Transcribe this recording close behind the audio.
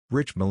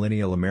Rich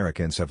millennial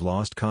Americans have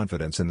lost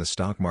confidence in the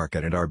stock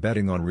market and are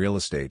betting on real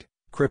estate,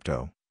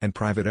 crypto, and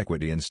private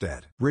equity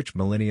instead. Rich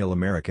millennial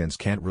Americans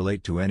can't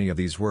relate to any of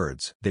these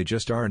words. They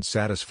just aren't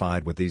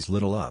satisfied with these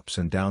little ups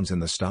and downs in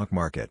the stock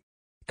market.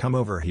 Come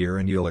over here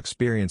and you'll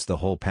experience the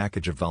whole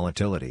package of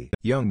volatility.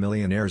 Young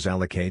millionaires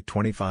allocate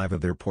 25%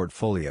 of their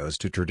portfolios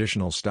to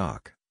traditional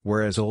stock,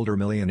 whereas older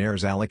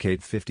millionaires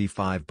allocate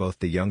 55%. Both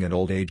the young and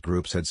old age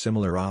groups had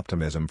similar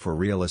optimism for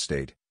real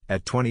estate.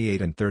 At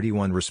 28 and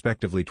 31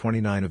 respectively,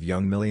 29 of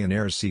young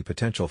millionaires see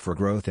potential for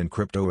growth in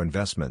crypto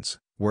investments,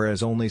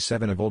 whereas only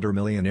 7 of older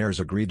millionaires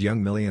agreed.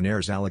 Young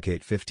millionaires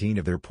allocate 15%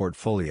 of their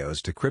portfolios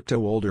to crypto,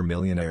 older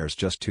millionaires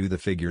just 2%. The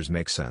figures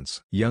make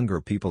sense. Younger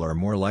people are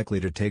more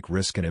likely to take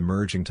risk in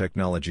emerging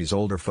technologies.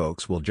 Older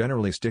folks will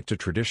generally stick to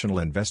traditional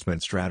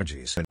investment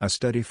strategies. A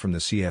study from the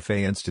CFA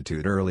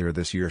Institute earlier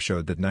this year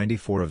showed that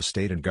 94% of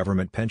state and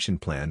government pension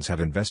plans have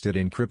invested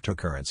in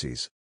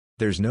cryptocurrencies.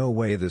 There's no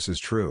way this is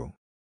true.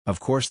 Of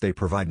course they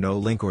provide no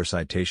link or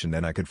citation,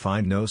 and I could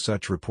find no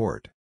such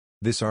report.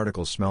 This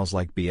article smells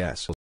like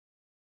BS.